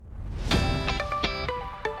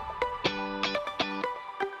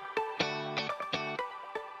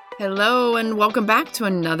Hello, and welcome back to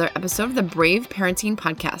another episode of the Brave Parenting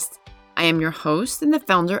Podcast. I am your host and the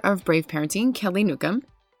founder of Brave Parenting, Kelly Newcomb,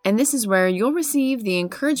 and this is where you'll receive the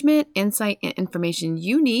encouragement, insight, and information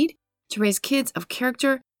you need to raise kids of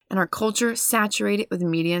character in our culture saturated with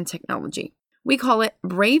media and technology. We call it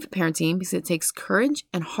Brave Parenting because it takes courage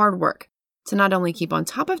and hard work to not only keep on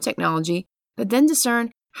top of technology, but then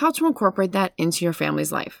discern how to incorporate that into your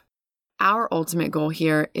family's life. Our ultimate goal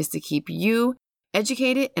here is to keep you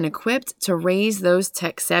educated and equipped to raise those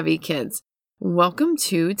tech-savvy kids. Welcome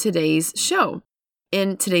to today's show.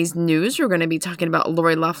 In today's news, we're going to be talking about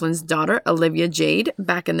Lori Loughlin's daughter, Olivia Jade,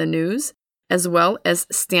 back in the news, as well as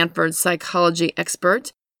Stanford psychology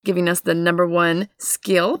expert giving us the number one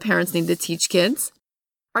skill parents need to teach kids.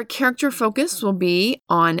 Our character focus will be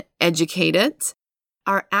on educated.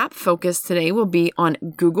 Our app focus today will be on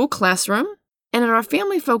Google Classroom. And in our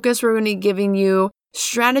family focus, we're going to be giving you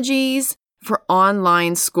strategies for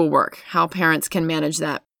online schoolwork, how parents can manage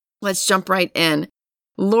that. Let's jump right in.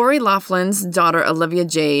 Lori Loughlin's daughter, Olivia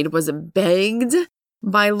Jade, was begged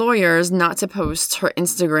by lawyers not to post her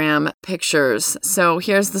Instagram pictures. So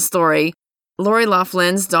here's the story. Lori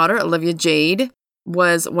Loughlin's daughter, Olivia Jade,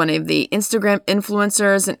 was one of the Instagram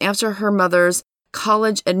influencers, and after her mother's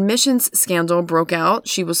college admissions scandal broke out,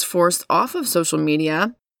 she was forced off of social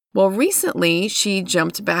media. Well, recently, she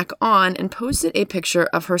jumped back on and posted a picture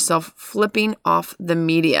of herself flipping off the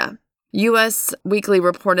media. U.S. Weekly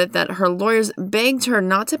reported that her lawyers begged her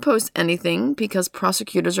not to post anything because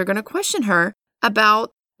prosecutors are going to question her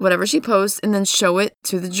about whatever she posts and then show it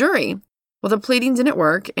to the jury. Well, the pleading didn't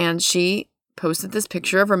work, and she posted this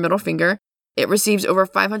picture of her middle finger. It received over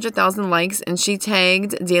 500,000 likes, and she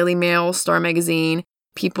tagged Daily Mail, Star Magazine,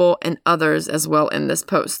 People, and others as well in this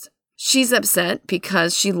post. She's upset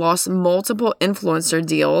because she lost multiple influencer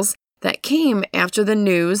deals that came after the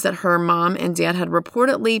news that her mom and dad had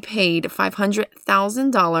reportedly paid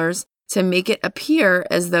 $500,000 to make it appear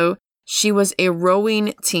as though she was a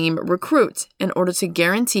rowing team recruit in order to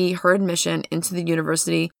guarantee her admission into the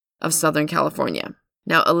University of Southern California.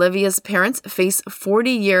 Now, Olivia's parents face a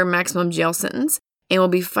 40-year maximum jail sentence and will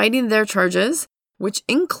be fighting their charges, which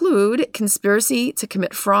include conspiracy to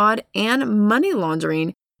commit fraud and money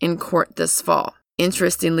laundering in court this fall.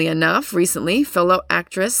 Interestingly enough, recently, fellow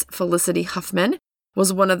actress Felicity Huffman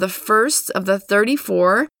was one of the first of the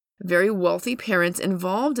 34 very wealthy parents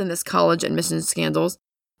involved in this college admissions scandals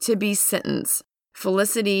to be sentenced.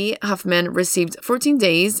 Felicity Huffman received 14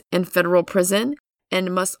 days in federal prison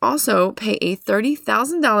and must also pay a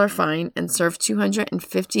 $30,000 fine and serve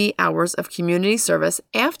 250 hours of community service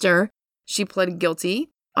after she pled guilty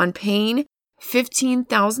on paying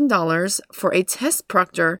 $15,000 for a test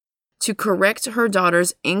proctor to correct her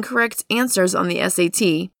daughter's incorrect answers on the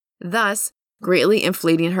SAT, thus greatly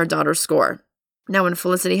inflating her daughter's score. Now, when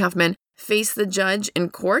Felicity Huffman faced the judge in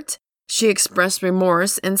court, she expressed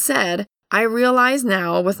remorse and said, "I realize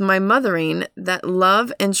now with my mothering that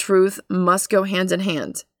love and truth must go hand in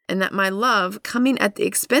hand, and that my love coming at the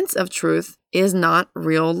expense of truth is not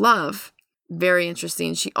real love." Very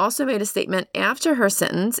interesting. She also made a statement after her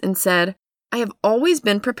sentence and said, "I have always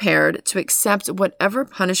been prepared to accept whatever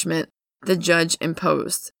punishment the judge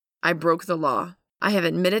imposed. I broke the law. I have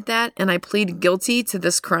admitted that, and I plead guilty to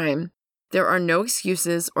this crime. There are no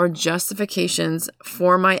excuses or justifications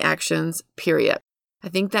for my actions, period." I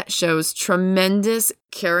think that shows tremendous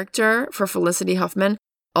character for Felicity Huffman.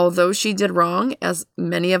 Although she did wrong, as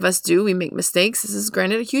many of us do, we make mistakes. This is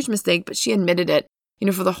granted a huge mistake, but she admitted it,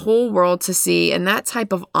 for the whole world to see. And that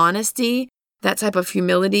type of honesty, that type of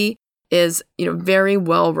humility is, very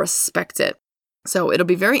well respected. So it'll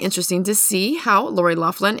be very interesting to see how Lori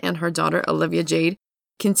Loughlin and her daughter, Olivia Jade,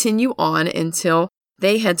 continue on until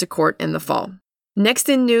they head to court in the fall. Next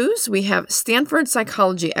in news, we have Stanford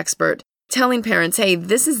psychology expert telling parents, hey,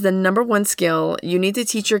 this is the number one skill you need to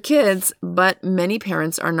teach your kids, but many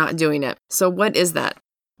parents are not doing it. So what is that?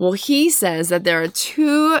 Well, he says that there are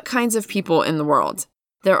two kinds of people in the world.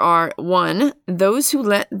 There are, one, those who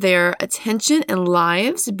let their attention and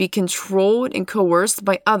lives be controlled and coerced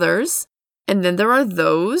by others. And then there are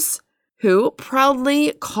those who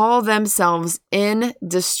proudly call themselves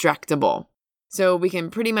indistractable. So we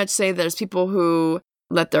can pretty much say there's people who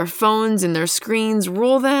let their phones and their screens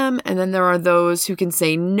rule them. And then there are those who can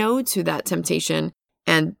say no to that temptation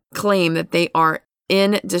and claim that they are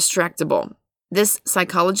indistractable. This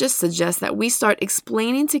psychologist suggests that we start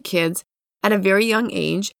explaining to kids at a very young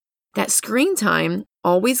age that screen time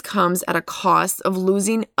always comes at a cost of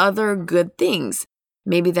losing other good things.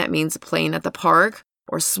 Maybe that means playing at the park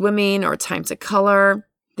or swimming or time to color.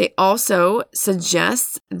 They also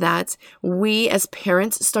suggest that we as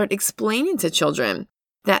parents start explaining to children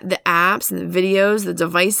that the apps and the videos, the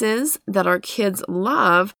devices that our kids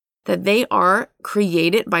love, that they are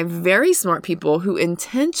created by very smart people who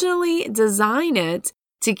intentionally design it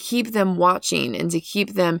to keep them watching and to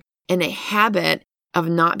keep them in a habit of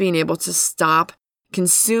not being able to stop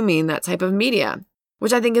consuming that type of media,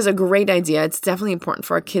 which I think is a great idea. It's definitely important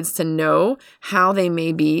for our kids to know how they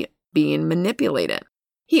may be being manipulated.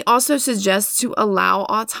 He also suggests to allow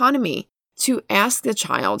autonomy, to ask the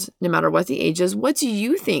child, no matter what the age is, what do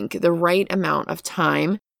you think the right amount of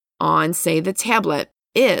time on, say, the tablet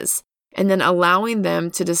is? And then allowing them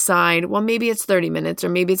to decide, well, maybe it's 30 minutes or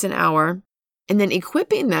maybe it's an hour, and then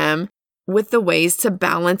equipping them with the ways to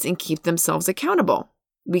balance and keep themselves accountable.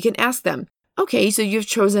 We can ask them, okay, so you've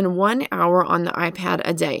chosen 1 hour on the iPad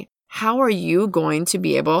a day. How are you going to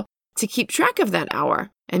be able to keep track of that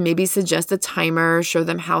hour? And maybe suggest a timer, show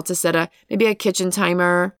them how to set maybe a kitchen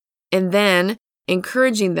timer, and then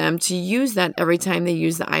encouraging them to use that every time they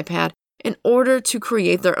use the iPad in order to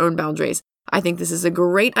create their own boundaries. I think this is a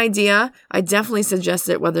great idea. I definitely suggest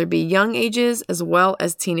it, whether it be young ages as well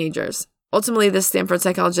as teenagers. Ultimately, this Stanford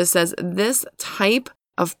psychologist says this type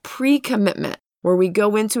of pre-commitment, where we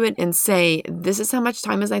go into it and say, this is how much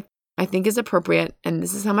time I think is appropriate, and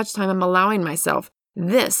this is how much time I'm allowing myself.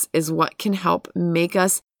 This is what can help make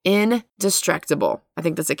us indistractable. I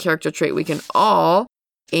think that's a character trait we can all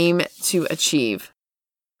aim to achieve.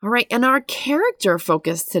 All right, in our character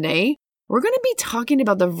focus today, we're going to be talking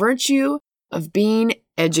about the virtue of being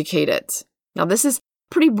educated. Now, this is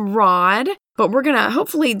pretty broad, but we're going to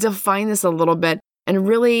hopefully define this a little bit and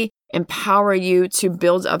really empower you to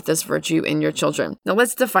build up this virtue in your children. Now,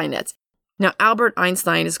 let's define it. Now, Albert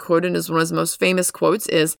Einstein is quoted as one of his most famous quotes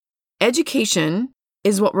is, education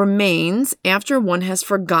is what remains after one has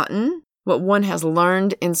forgotten what one has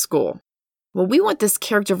learned in school. Well, we want this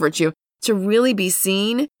character virtue to really be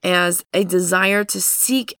seen as a desire to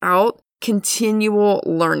seek out continual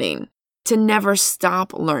learning, to never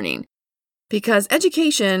stop learning. Because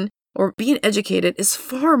education or being educated is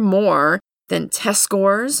far more than test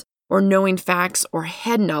scores or knowing facts or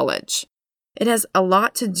head knowledge. It has a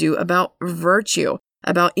lot to do about virtue,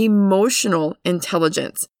 about emotional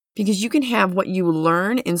intelligence, because you can have what you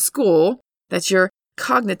learn in school, that's your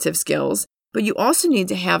cognitive skills, but you also need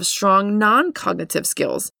to have strong non-cognitive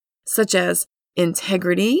skills, such as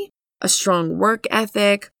integrity, a strong work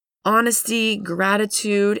ethic, honesty,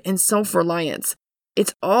 gratitude, and self-reliance.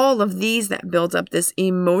 It's all of these that build up this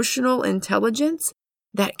emotional intelligence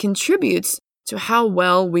that contributes to how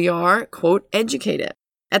well we are, quote, educated.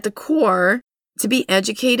 At the core, to be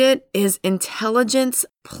educated is intelligence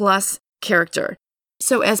plus character.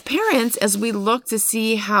 So as parents, as we look to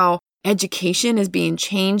see how education is being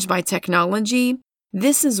changed by technology,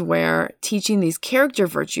 this is where teaching these character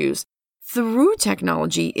virtues through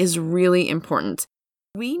technology is really important.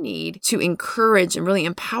 We need to encourage and really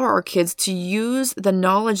empower our kids to use the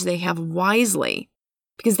knowledge they have wisely,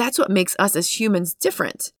 because that's what makes us as humans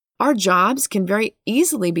different. Our jobs can very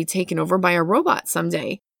easily be taken over by a robot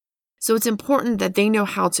someday. So it's important that they know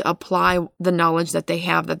how to apply the knowledge that they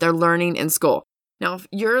have, that they're learning in school. Now, if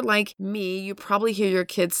you're like me, you probably hear your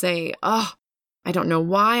kids say, oh, I don't know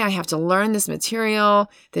why I have to learn this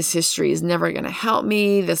material. This history is never going to help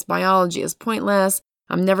me. This biology is pointless.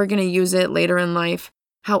 I'm never going to use it later in life.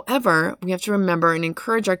 However, we have to remember and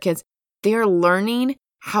encourage our kids, they are learning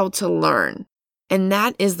how to learn. And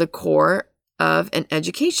that is the core of an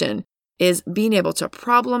education, is being able to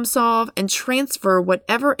problem solve and transfer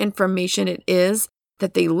whatever information it is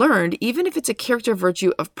that they learned, even if it's a character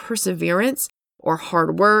virtue of perseverance or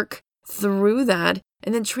hard work, through that,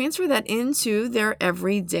 and then transfer that into their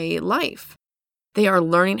everyday life. They are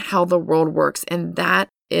learning how the world works, and that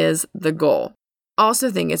is the goal. I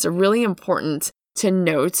also think it's really important to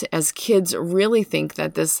note, as kids really think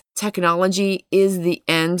that this technology is the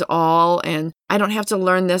end all, and I don't have to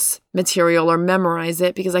learn this material or memorize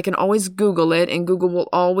it because I can always Google it, and Google will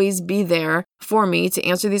always be there for me to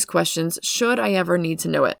answer these questions should I ever need to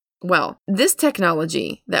know it. Well, this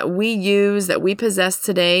technology that we use, that we possess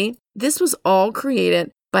today, this was all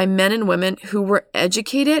created by men and women who were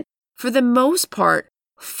educated, for the most part,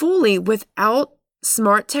 fully without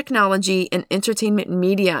smart technology and entertainment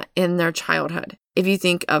media in their childhood. If you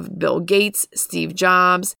think of Bill Gates, Steve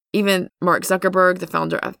Jobs, even Mark Zuckerberg, the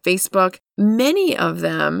founder of Facebook, many of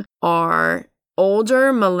them are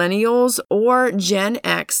older millennials or Gen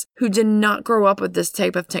X who did not grow up with this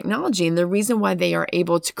type of technology. And the reason why they are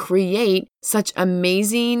able to create such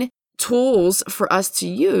amazing tools for us to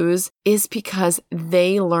use is because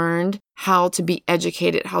they learned how to be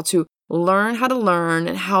educated, how to learn how to learn,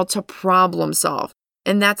 and how to problem solve.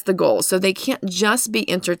 And that's the goal. So they can't just be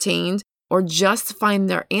entertained or just find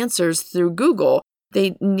their answers through Google.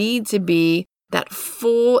 They need to be that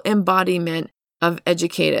full embodiment of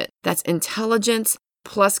educated. That's intelligence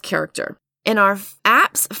plus character. In our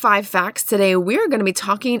apps 5 facts today, we're going to be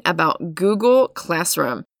talking about Google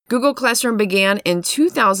Classroom. Google Classroom began in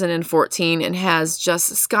 2014 and has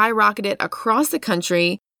just skyrocketed across the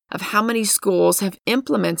country of how many schools have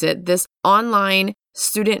implemented this online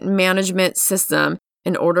student management system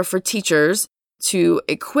in order for teachers to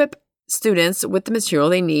equip students with the material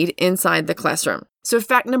they need inside the classroom. So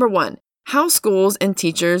fact number 1, how schools and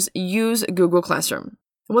teachers use Google Classroom.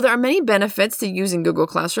 Well, there are many benefits to using Google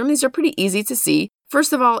Classroom. These are pretty easy to see.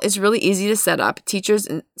 First of all, it's really easy to set up. Teachers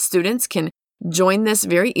and students can join this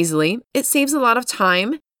very easily. It saves a lot of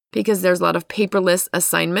time because there's a lot of paperless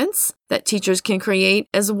assignments that teachers can create,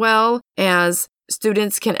 as well as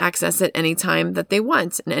students can access it anytime that they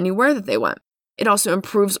want and anywhere that they want. It also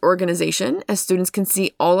improves organization as students can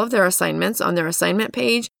see all of their assignments on their assignment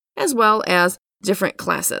page, as well as different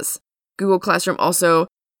classes. Google Classroom also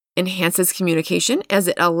enhances communication as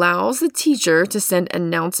it allows the teacher to send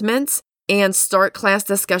announcements and start class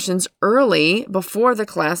discussions early before the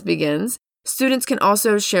class begins. Students can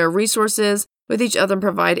also share resources with each other and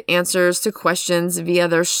provide answers to questions via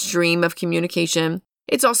their stream of communication.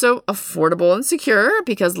 It's also affordable and secure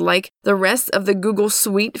because, like the rest of the Google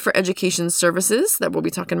Suite for education services that we'll be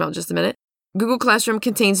talking about in just a minute, Google Classroom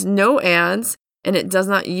contains no ads and it does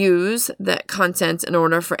not use that content in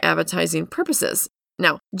order for advertising purposes.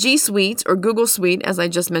 Now, G Suite or Google Suite, as I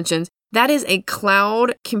just mentioned, that is a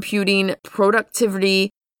cloud computing productivity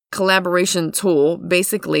collaboration tool,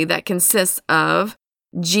 basically, that consists of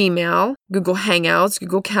Gmail, Google Hangouts,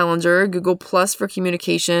 Google Calendar, Google Plus for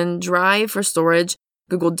communication, Drive for storage,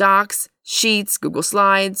 Google Docs, Sheets, Google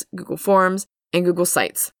Slides, Google Forms, and Google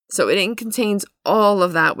Sites. So it contains all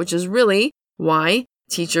of that, which is really why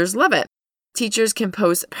teachers love it. Teachers can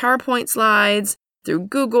post PowerPoint slides through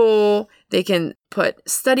Google. They can put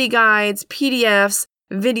study guides, PDFs,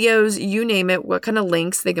 videos, you name it, what kind of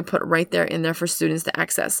links they can put right there in there for students to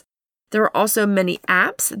access. There are also many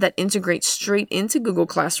apps that integrate straight into Google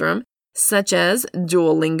Classroom, such as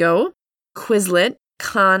Duolingo, Quizlet,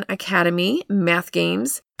 Khan Academy, Math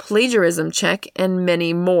Games, Plagiarism Check, and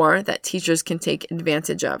many more that teachers can take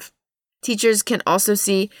advantage of. Teachers can also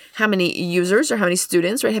see how many users or how many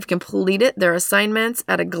students have completed their assignments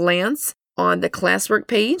at a glance on the classwork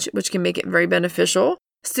page, which can make it very beneficial.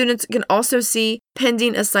 Students can also see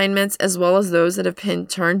pending assignments as well as those that have been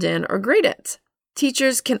turned in or graded.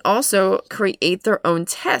 Teachers can also create their own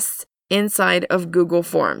tests inside of Google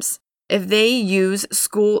Forms. If they use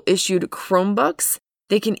school-issued Chromebooks,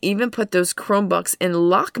 they can even put those Chromebooks in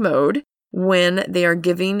lock mode when they are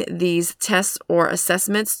giving these tests or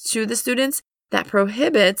assessments to the students. That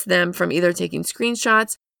prohibits them from either taking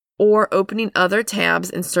screenshots or opening other tabs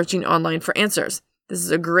and searching online for answers. This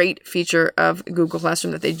is a great feature of Google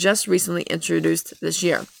Classroom that they just recently introduced this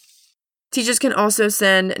year. Teachers can also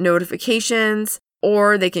send notifications,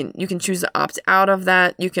 or you can choose to opt out of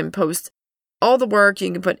that. You can post all the work.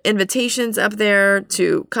 You can put invitations up there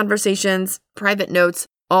to conversations, private notes,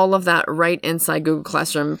 all of that right inside Google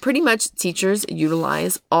Classroom. Pretty much teachers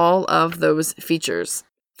utilize all of those features.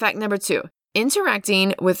 Fact number 2,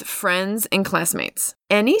 interacting with friends and classmates.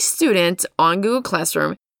 Any student on Google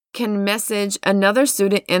Classroom can message another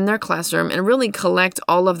student in their classroom and really collect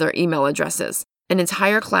all of their email addresses. An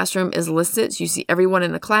entire classroom is listed, so you see everyone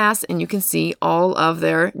in the class and you can see all of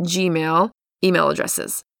their Gmail email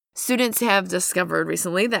addresses. Students have discovered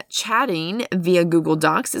recently that chatting via Google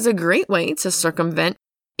Docs is a great way to circumvent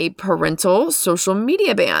a parental social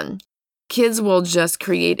media ban. Kids will just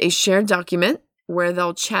create a shared document where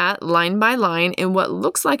they'll chat line by line in what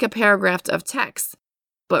looks like a paragraph of text,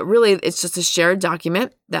 but really it's just a shared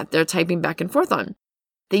document that they're typing back and forth on.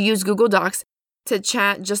 They use Google Docs to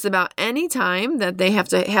chat just about any time that they have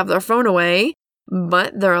to have their phone away,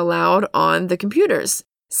 but they're allowed on the computers.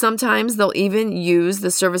 Sometimes they'll even use the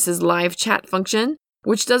service's live chat function,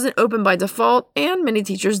 which doesn't open by default and many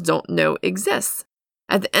teachers don't know exists.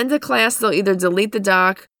 At the end of class, they'll either delete the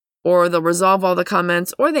doc or they'll resolve all the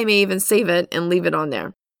comments, or they may even save it and leave it on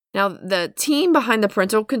there. Now, the team behind the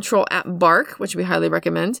parental control app Bark, which we highly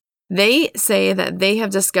recommend, they say that they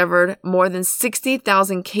have discovered more than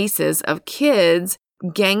 60,000 cases of kids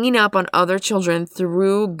ganging up on other children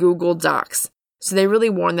through Google Docs. So they really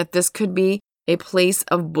warn that this could be a place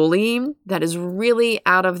of bullying that is really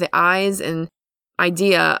out of the eyes and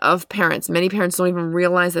idea of parents. Many parents don't even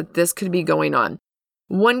realize that this could be going on.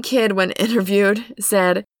 One kid, when interviewed,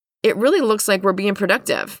 said, "It really looks like we're being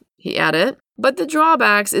productive," he added. "But the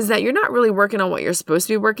drawbacks is that you're not really working on what you're supposed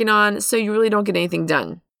to be working on, so you really don't get anything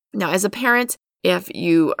done." Now, as a parent, if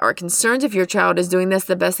you are concerned if your child is doing this,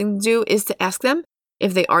 the best thing to do is to ask them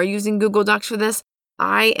if they are using Google Docs for this.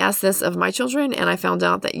 I asked this of my children, and I found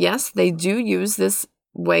out that yes, they do use this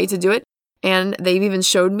way to do it. And they've even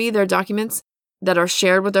showed me their documents that are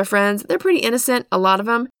shared with their friends. They're pretty innocent. A lot of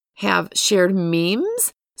them have shared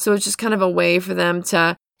memes. So it's just kind of a way for them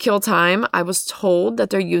to kill time. I was told that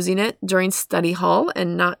they're using it during study hall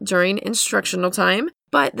and not during instructional time.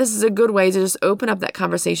 But this is a good way to just open up that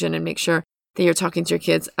conversation and make sure that you're talking to your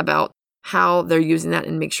kids about how they're using that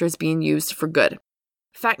and make sure it's being used for good.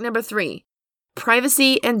 Fact number 3,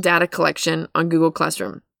 privacy and data collection on Google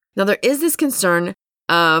Classroom. Now, there is this concern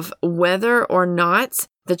of whether or not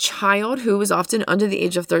the child, who is often under the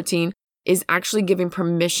age of 13, is actually giving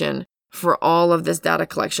permission for all of this data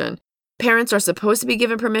collection. Parents are supposed to be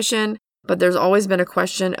given permission, but there's always been a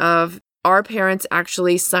question of, are parents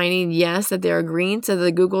actually signing yes, that they're agreeing to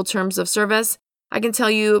the Google terms of service? I can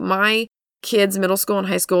tell you my kids, middle school and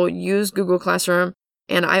high school, use Google Classroom,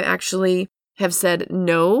 and I actually have said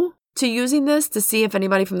no to using this to see if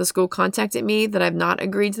anybody from the school contacted me that I've not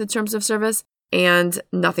agreed to the terms of service, and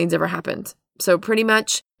nothing's ever happened. So pretty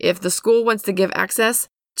much, if the school wants to give access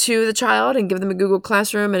to the child and give them a Google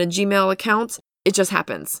Classroom and a Gmail account, it just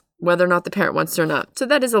happens, whether or not the parent wants to or not. So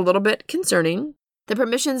that is a little bit concerning. The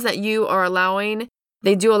permissions that you are allowing,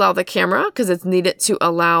 they do allow the camera because it's needed to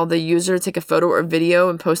allow the user to take a photo or video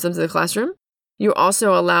and post them to the classroom. You're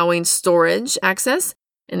also allowing storage access,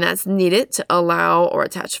 and that's needed to allow or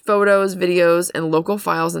attach photos, videos, and local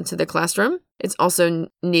files into the classroom. It's also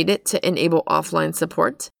needed to enable offline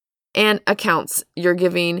support. And accounts, you're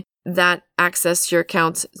giving that access to your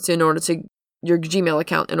account your Gmail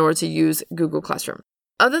account in order to use Google Classroom.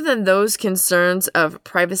 Other than those concerns of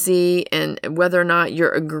privacy and whether or not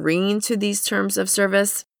you're agreeing to these terms of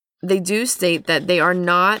service, they do state that they are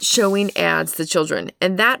not showing ads to children.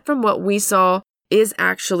 And that, from what we saw, is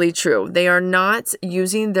actually true. They are not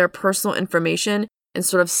using their personal information and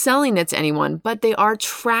sort of selling it to anyone, but they are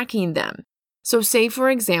tracking them. So say,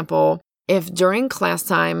 for example, if during class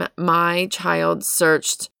time, my child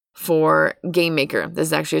searched for Game Maker. This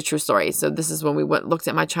is actually a true story. So this is when we looked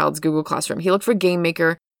at my child's Google Classroom. He looked for Game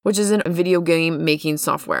Maker, which is a video game making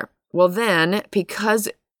software. Well, then, because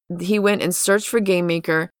he went and searched for Game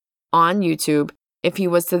Maker on YouTube, if he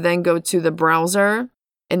was to then go to the browser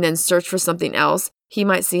and then search for something else, he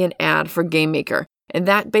might see an ad for Game Maker. And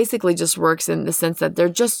that basically just works in the sense that they're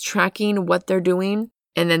just tracking what they're doing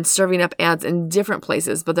and then serving up ads in different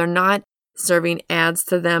places, but they're not serving ads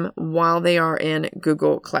to them while they are in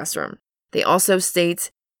Google Classroom. They also state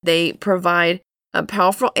they provide a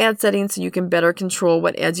powerful ad settings so you can better control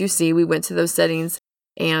what ads you see. We went to those settings,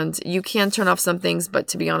 and you can turn off some things, but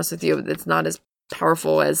to be honest with you, it's not as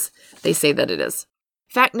powerful as they say that it is.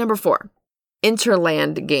 Fact number 4,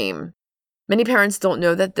 Interland game. Many parents don't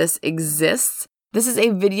know that this exists. This is a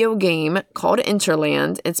video game called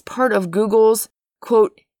Interland. It's part of Google's,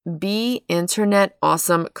 quote, Be Internet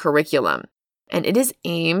Awesome curriculum. And it is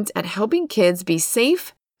aimed at helping kids be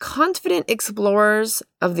safe, confident explorers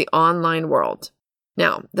of the online world.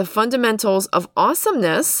 Now, the fundamentals of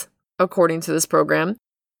awesomeness, according to this program,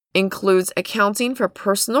 includes accounting for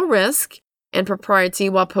personal risk and propriety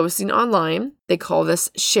while posting online. They call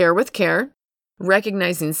this Share with Care.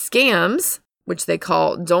 Recognizing scams, which they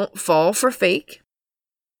call Don't Fall for Fake.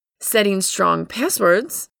 Setting strong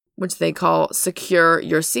passwords, which they call Secure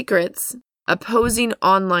Your Secrets. Opposing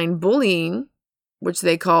online bullying, which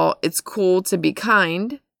they call It's Cool to Be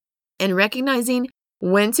Kind. And recognizing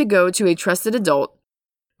when to go to a trusted adult,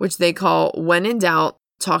 which they call When in Doubt,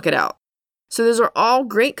 Talk It Out. So those are all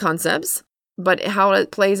great concepts, but how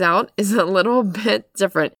it plays out is a little bit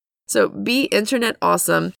different. So Be Internet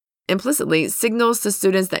Awesome implicitly signals to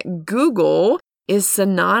students that Google is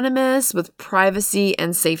synonymous with privacy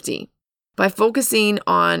and safety. By focusing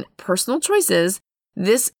on personal choices,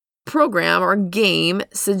 this program or game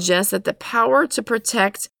suggests that the power to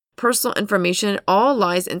protect personal information all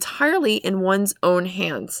lies entirely in one's own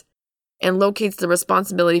hands and locates the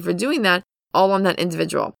responsibility for doing that all on that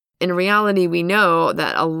individual. In reality, we know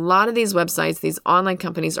that a lot of these websites, these online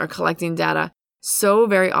companies, are collecting data so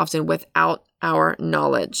very often without our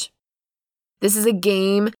knowledge. This is a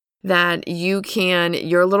game that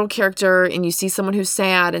you're a little character and you see someone who's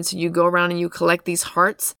sad, and so you go around and you collect these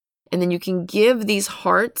hearts, and then you can give these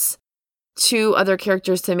hearts to other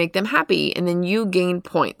characters to make them happy, and then you gain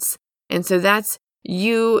points. And so that's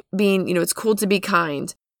you being, it's cool to be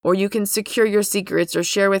kind, or you can secure your secrets or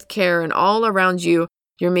share with care, and all around you,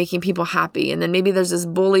 you're making people happy. And then maybe there's this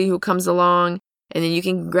bully who comes along, and then you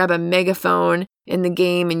can grab a megaphone in the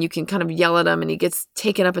game and you can kind of yell at him and he gets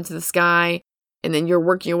taken up into the sky. and then you're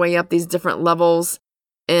working your way up these different levels.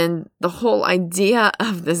 And the whole idea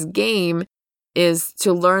of this game is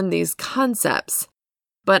to learn these concepts.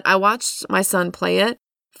 But I watched my son play it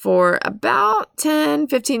for about 10,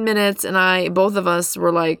 15 minutes, and both of us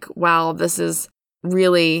were like, wow, this is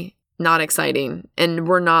really not exciting, and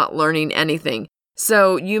we're not learning anything.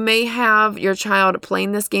 So you may have your child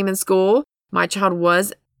playing this game in school. My child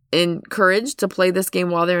was encouraged to play this game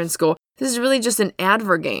while they're in school. This is really just an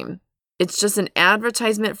advert game. It's just an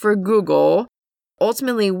advertisement for Google.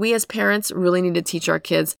 Ultimately, we as parents really need to teach our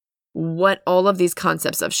kids what all of these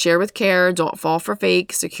concepts of share with care, don't fall for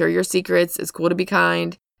fake, secure your secrets, it's cool to be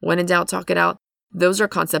kind, when in doubt, talk it out. Those are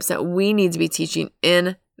concepts that we need to be teaching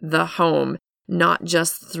in the home, not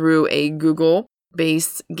just through a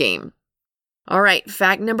Google-based game. All right,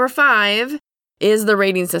 fact number 5 is the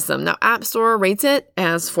rating system. Now, App Store rates it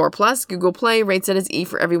as 4+, Google Play rates it as E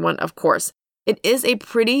for everyone, of course. It is a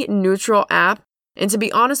pretty neutral app, and to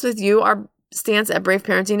be honest with you, our stance at Brave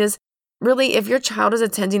Parenting is really, if your child is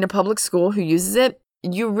attending a public school who uses it,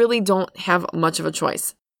 you really don't have much of a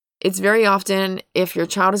choice. It's very often, if your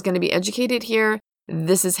child is going to be educated here,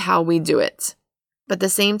 this is how we do it. But at the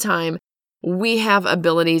same time, we have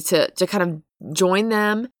ability to kind of join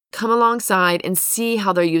them, come alongside, and see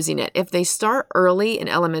how they're using it. If they start early in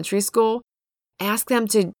elementary school, ask them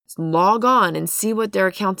to log on and see what their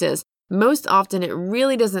account is. Most often, it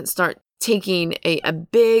really doesn't start taking a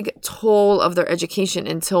big toll of their education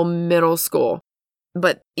until middle school.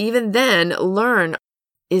 But even then, learn,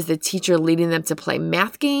 is the teacher leading them to play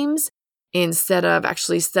math games instead of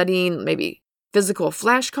actually studying maybe physical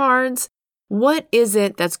flashcards? What is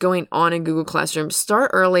it that's going on in Google Classroom?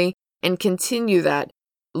 Start early and continue that.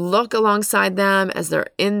 Look alongside them as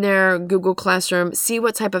they're in their Google Classroom. See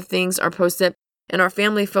what type of things are posted. In our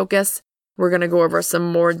family focus, we're going to go over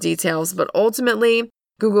some more details. But ultimately,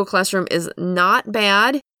 Google Classroom is not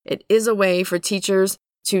bad. It is a way for teachers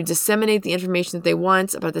to disseminate the information that they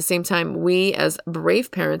want, but at the same time, we as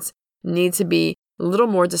brave parents need to be a little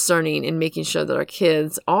more discerning in making sure that our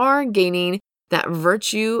kids are gaining that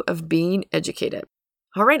virtue of being educated.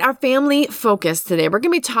 All right, our family focus today, we're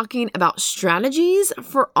going to be talking about strategies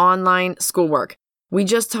for online schoolwork. We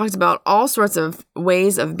just talked about all sorts of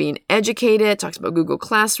ways of being educated, talked about Google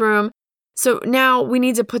Classroom. So now we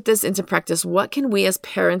need to put this into practice. What can we as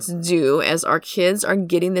parents do as our kids are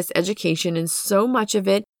getting this education? And so much of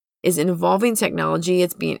it is involving technology.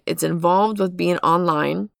 It's involved with being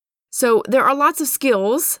online. So there are lots of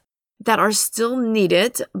skills that are still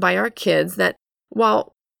needed by our kids that,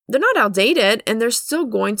 while they're not outdated, and they're still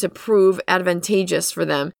going to prove advantageous for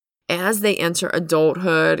them as they enter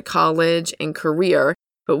adulthood, college, and career.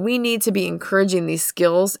 But we need to be encouraging these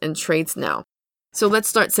skills and traits now. So let's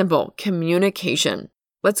start simple. Communication.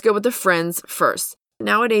 Let's go with the friends first.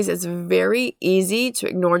 Nowadays, it's very easy to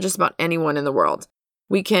ignore just about anyone in the world.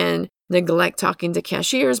 We can neglect talking to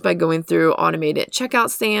cashiers by going through automated checkout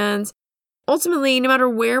stands. Ultimately, no matter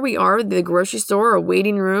where we are, the grocery store or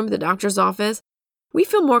waiting room, the doctor's office, we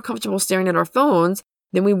feel more comfortable staring at our phones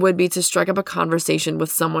than we would be to strike up a conversation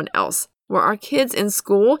with someone else. Where our kids in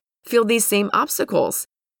school feel these same obstacles.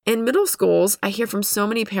 In middle schools, I hear from so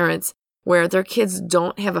many parents where their kids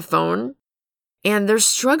don't have a phone and they're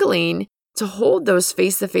struggling to hold those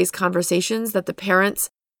face-to-face conversations that the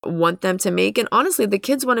parents want them to make. And honestly, the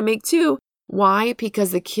kids want to make too. Why?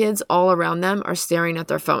 Because the kids all around them are staring at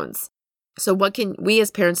their phones. So what can we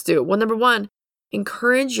as parents do? Well, number 1,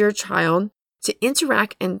 encourage your child to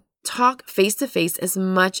interact and talk face-to-face as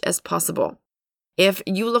much as possible. If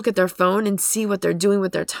you look at their phone and see what they're doing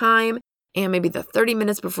with their time, and maybe the 30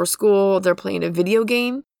 minutes before school, they're playing a video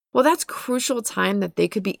game, well, that's crucial time that they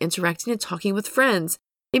could be interacting and talking with friends.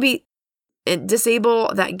 Maybe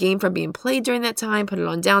disable that game from being played during that time, put it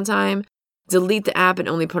on downtime, delete the app and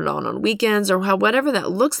only put it on weekends, or whatever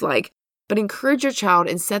that looks like. But encourage your child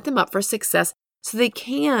and set them up for success so they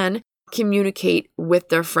can communicate with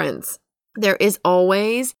their friends. There is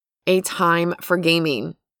always a time for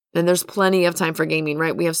gaming, and there's plenty of time for gaming,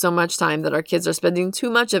 right? We have so much time that our kids are spending too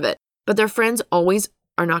much of it, but their friends always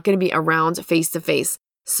are not going to be around face to face.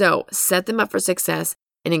 So set them up for success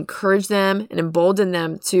and encourage them and embolden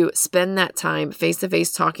them to spend that time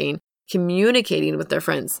face-to-face talking, communicating with their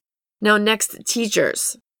friends. Now, next,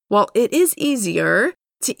 teachers. While it is easier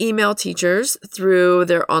to email teachers through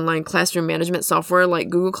their online classroom management software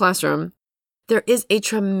like Google Classroom, there is a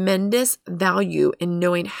tremendous value in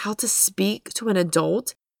knowing how to speak to an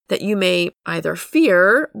adult that you may either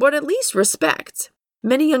fear, but at least respect.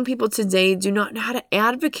 Many young people today do not know how to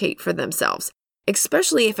advocate for themselves,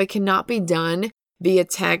 especially if it cannot be done via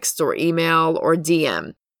text or email or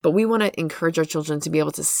DM. But we want to encourage our children to be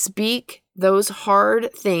able to speak those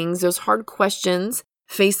hard things, those hard questions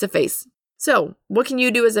face to face. So what can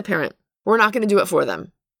you do as a parent? We're not going to do it for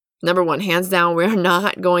them. Number one, hands down, we're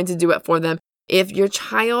not going to do it for them. If your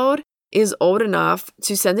child is old enough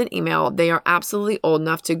to send an email, they are absolutely old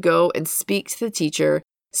enough to go and speak to the teacher,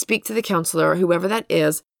 speak to the counselor, whoever that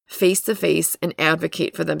is, face to face and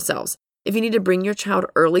advocate for themselves. If you need to bring your child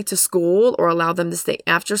early to school or allow them to stay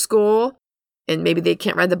after school, and maybe they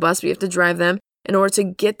can't ride the bus, but you have to drive them, in order to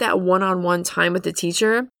get that one-on-one time with the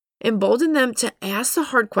teacher, embolden them to ask the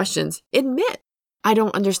hard questions. Admit, I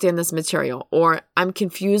don't understand this material, or I'm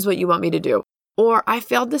confused what you want me to do, or I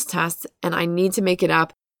failed this test and I need to make it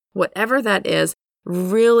up. Whatever that is,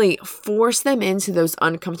 really force them into those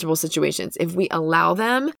uncomfortable situations. If we allow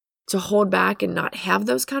them to hold back and not have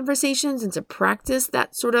those conversations and to practice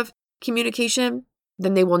that sort of communication,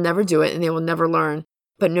 then they will never do it and they will never learn.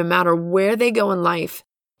 But no matter where they go in life,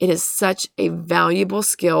 it is such a valuable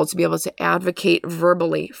skill to be able to advocate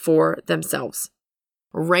verbally for themselves.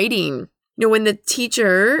 Writing. When the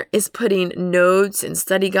teacher is putting notes and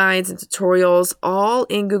study guides and tutorials all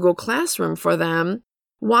in Google Classroom for them,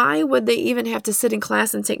 why would they even have to sit in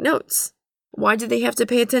class and take notes? Why do they have to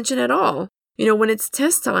pay attention at all? When it's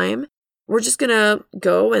test time, we're just going to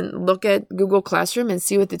go and look at Google Classroom and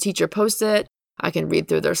see what the teacher posted. I can read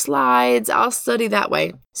through their slides. I'll study that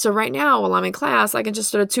way. So right now, while I'm in class, I can just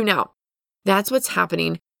sort of tune out. That's what's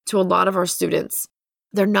happening to a lot of our students.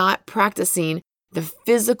 They're not practicing the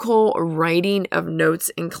physical writing of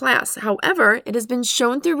notes in class. However, it has been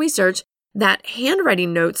shown through research that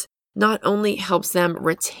handwriting notes not only helps them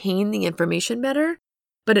retain the information better,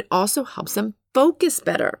 but it also helps them focus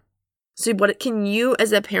better. So what can you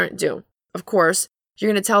as a parent do? Of course,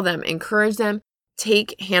 you're going to tell them, encourage them,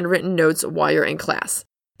 take handwritten notes while you're in class.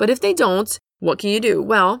 But if they don't, what can you do?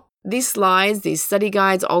 Well, these slides, these study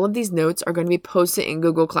guides, all of these notes are going to be posted in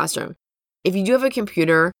Google Classroom. If you do have a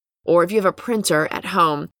computer or if you have a printer at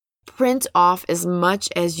home, print off as much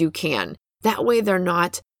as you can. That way they're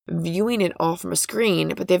not viewing it all from a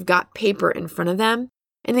screen, but they've got paper in front of them,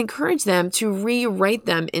 and encourage them to rewrite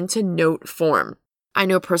them into note form. I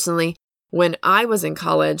know personally, when I was in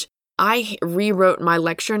college, I rewrote my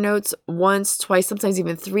lecture notes once, twice, sometimes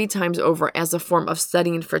even 3 times over as a form of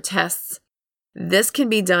studying for tests. This can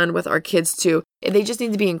be done with our kids too. They just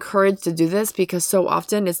need to be encouraged to do this because so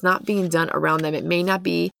often it's not being done around them. It may not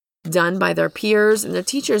be done by their peers, and their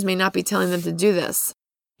teachers may not be telling them to do this.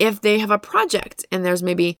 If they have a project and there's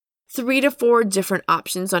maybe 3 to 4 different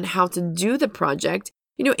options on how to do the project,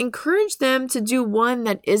 encourage them to do one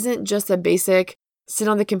that isn't just a basic sit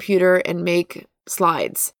on the computer and make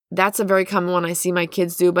slides. That's a very common one I see my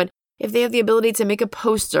kids do. But if they have the ability to make a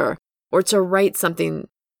poster or to write something,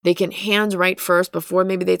 they can handwrite first before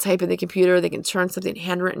maybe they type in the computer. They can turn something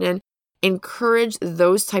handwritten in. Encourage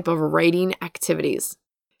those type of writing activities.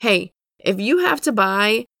 Hey, if you have to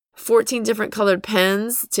buy 14 different colored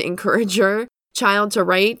pens to encourage your child to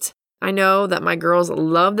write, I know that my girls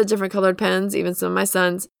love the different colored pens, even some of my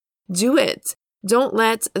sons. Do it. Don't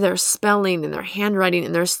let their spelling and their handwriting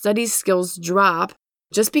and their study skills drop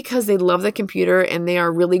just because they love the computer and they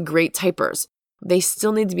are really great typers. They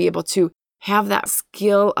still need to be able to have that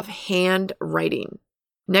skill of handwriting.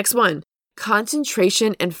 Next one,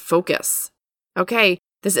 concentration and focus. Okay,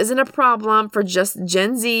 this isn't a problem for just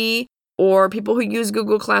Gen Z or people who use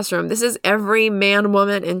Google Classroom. This is every man,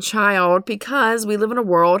 woman, and child because we live in a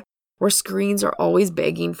world where screens are always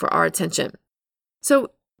begging for our attention. So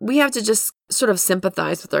we have to just sort of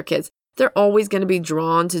sympathize with our kids. They're always going to be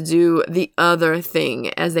drawn to do the other thing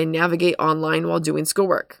as they navigate online while doing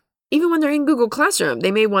schoolwork. Even when they're in Google Classroom,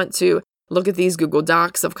 they may want to look at these Google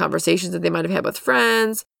Docs of conversations that they might have had with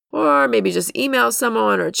friends, or maybe just email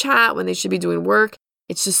someone or chat when they should be doing work.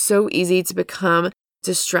 It's just so easy to become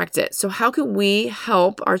distracted. So how can we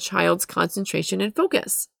help our child's concentration and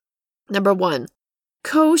focus? Number 1,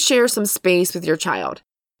 co-share some space with your child.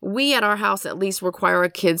 We at our house at least require our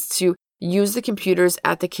kids to use the computers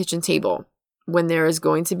at the kitchen table. When there is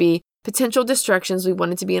going to be potential distractions, we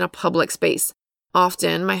want it to be in a public space.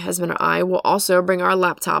 Often, my husband or I will also bring our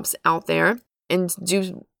laptops out there and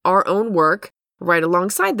do our own work right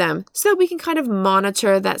alongside them so that we can kind of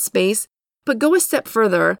monitor that space, but go a step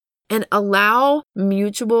further and allow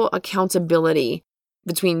mutual accountability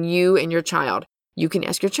between you and your child. You can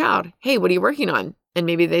ask your child, hey, what are you working on? And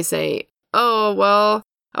maybe they say, oh, well,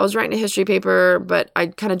 I was writing a history paper, but I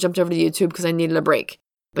kind of jumped over to YouTube because I needed a break.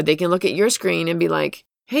 But they can look at your screen and be like,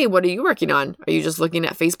 hey, what are you working on? Are you just looking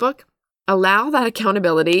at Facebook? Allow that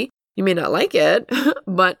accountability. You may not like it,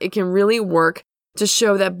 but it can really work to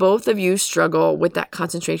show that both of you struggle with that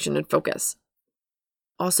concentration and focus.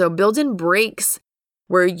 Also, build in breaks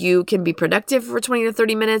where you can be productive for 20 to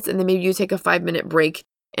 30 minutes, and then maybe you take a 5-minute break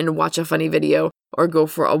and watch a funny video or go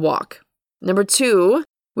for a walk. Number 2,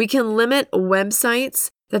 we can limit websites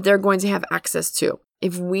that they're going to have access to.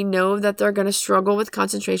 If we know that they're going to struggle with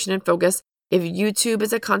concentration and focus, if YouTube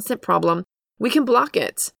is a constant problem, we can block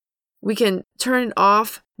it. We can turn it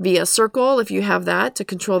off via Circle if you have that to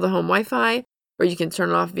control the home Wi-Fi, or you can turn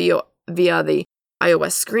it off via the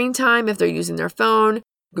iOS screen time if they're using their phone.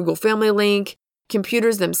 Google Family Link.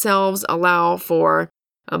 Computers themselves allow for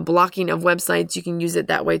blocking of websites. You can use it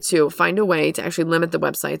that way too. Find a way to actually limit the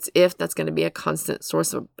websites if that's going to be a constant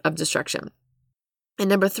source of distraction. And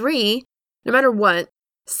number 3, no matter what,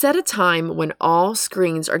 set a time when all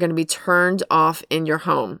screens are going to be turned off in your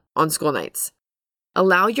home on school nights.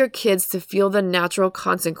 Allow your kids to feel the natural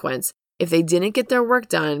consequence if they didn't get their work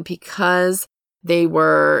done because they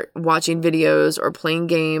were watching videos or playing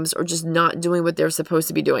games or just not doing what they're supposed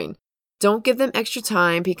to be doing. Don't give them extra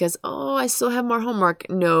time because, I still have more homework.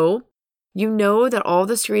 No, you know that all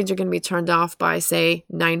the screens are going to be turned off by, say,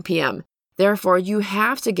 9 p.m. Therefore, you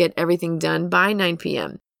have to get everything done by 9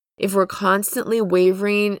 p.m. If we're constantly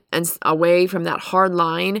wavering and away from that hard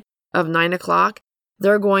line of 9 o'clock,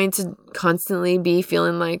 they're going to constantly be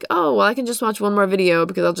feeling like, I can just watch one more video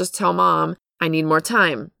because I'll just tell mom I need more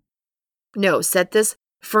time. No, set this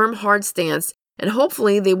firm, hard stance, and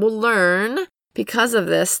hopefully they will learn because of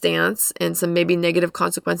this stance and some maybe negative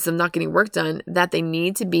consequences of not getting work done that they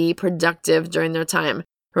need to be productive during their time.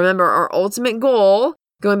 Remember, our ultimate goal,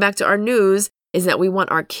 going back to our news, is that we want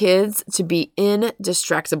our kids to be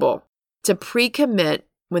indistractable, to pre-commit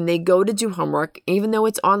when they go to do homework, even though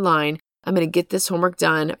it's online. I'm going to get this homework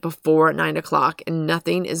done before 9 o'clock and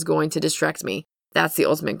nothing is going to distract me. That's the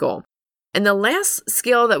ultimate goal. And the last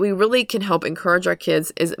skill that we really can help encourage our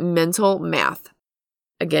kids is mental math.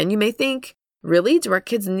 Again, you may think, really? Do our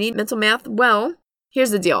kids need mental math? Well,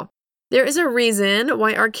 here's the deal. There is a reason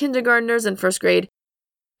why our kindergartners in first grade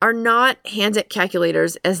are not handed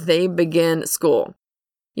calculators as they begin school.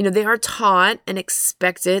 They are taught and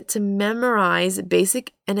expected to memorize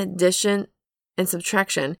basic and addition and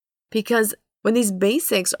subtraction because when these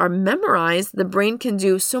basics are memorized, the brain can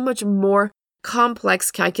do so much more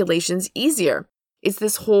complex calculations easier. It's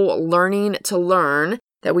this whole learning to learn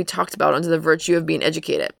that we talked about under the virtue of being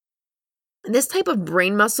educated. And this type of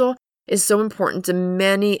brain muscle is so important to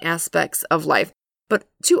many aspects of life. But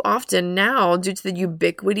too often now, due to the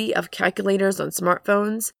ubiquity of calculators on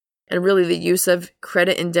smartphones and really the use of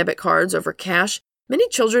credit and debit cards over cash, many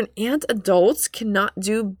children and adults cannot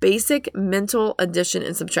do basic mental addition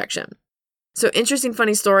and subtraction. So interesting,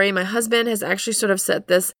 funny story. My husband has actually sort of set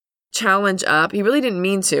this challenge up. He really didn't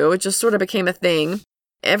mean to. It just sort of became a thing.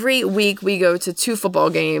 Every week we go to 2 football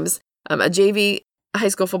games, a JV high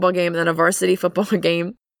school football game and then a varsity football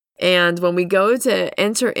game. And when we go to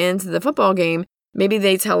enter into the football game, maybe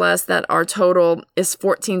they tell us that our total is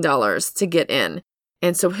 $14 to get in.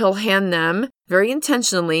 And so he'll hand them very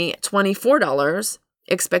intentionally $24,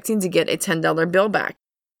 expecting to get a $10 bill back.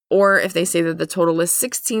 Or if they say that the total is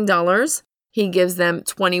 $16, he gives them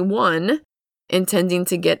 $21, intending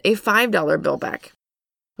to get a $5 bill back.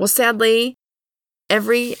 Well, sadly,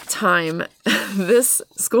 every time this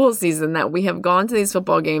school season that we have gone to these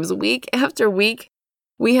football games, week after week,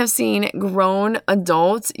 we have seen grown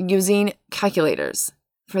adults using calculators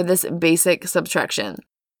for this basic subtraction.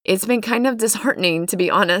 It's been kind of disheartening, to be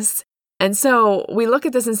honest. And so we look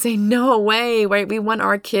at this and say, no way, right? We want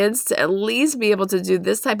our kids to at least be able to do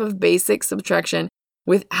this type of basic subtraction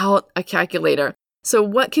without a calculator. So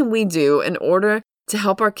what can we do in order to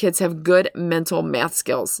help our kids have good mental math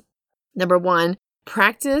skills? Number 1,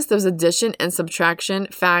 practice those addition and subtraction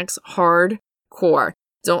facts hardcore.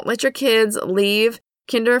 Don't let your kids leave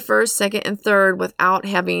kinder, first, second, and third without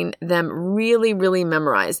having them really, really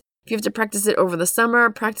memorized. If you have to practice it over the summer,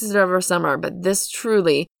 practice it over summer. But this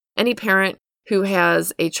truly, any parent who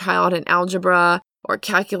has a child in algebra or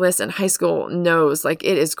calculus in high school knows, it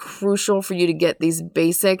is crucial for you to get these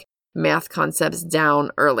basic math concepts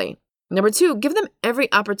down early. Number 2, give them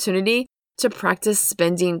every opportunity to practice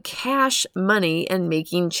spending cash money and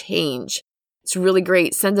making change. It's really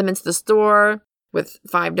great. Send them into the store with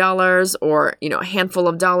 $5 or, a handful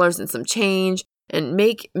of dollars and some change, and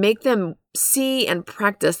make them see and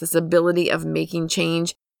practice this ability of making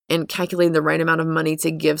change and calculating the right amount of money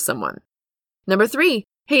to give someone. Number 3,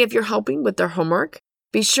 hey, if you're helping with their homework,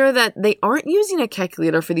 be sure that they aren't using a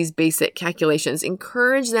calculator for these basic calculations.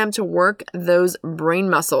 Encourage them to work those brain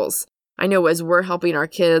muscles. I know as we're helping our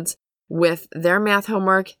kids with their math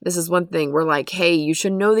homework, this is one thing. We're like, hey, you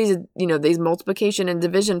should know these multiplication and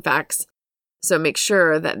division facts. So make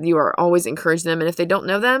sure that you are always encouraging them. And if they don't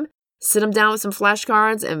know them, sit them down with some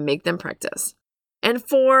flashcards and make them practice. And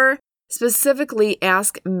 4, specifically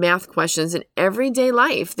ask math questions in everyday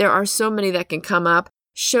life. There are so many that can come up.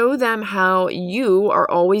 Show them how you are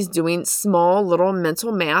always doing small little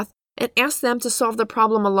mental math and ask them to solve the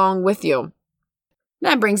problem along with you.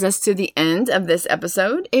 That brings us to the end of this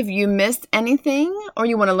episode. If you missed anything or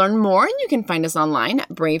you want to learn more, you can find us online at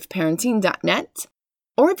braveparenting.net.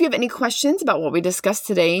 Or if you have any questions about what we discussed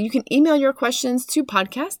today, you can email your questions to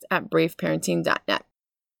podcast@braveparenting.net.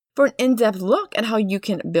 For an in-depth look at how you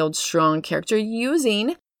can build strong character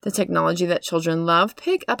using the technology that children love,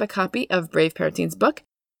 pick up a copy of Brave Parenting's book,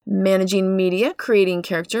 Managing Media, Creating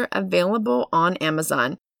Character, available on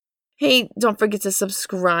Amazon. Hey, don't forget to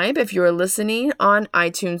subscribe if you're listening on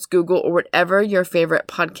iTunes, Google, or whatever your favorite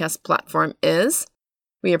podcast platform is.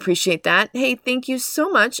 We appreciate that. Hey, thank you so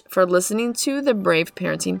much for listening to the Brave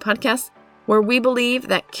Parenting Podcast, where we believe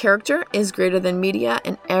that character is greater than media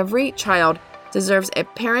and every child deserves a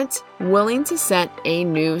parent willing to set a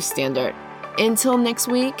new standard. Until next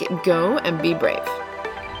week, go and be brave.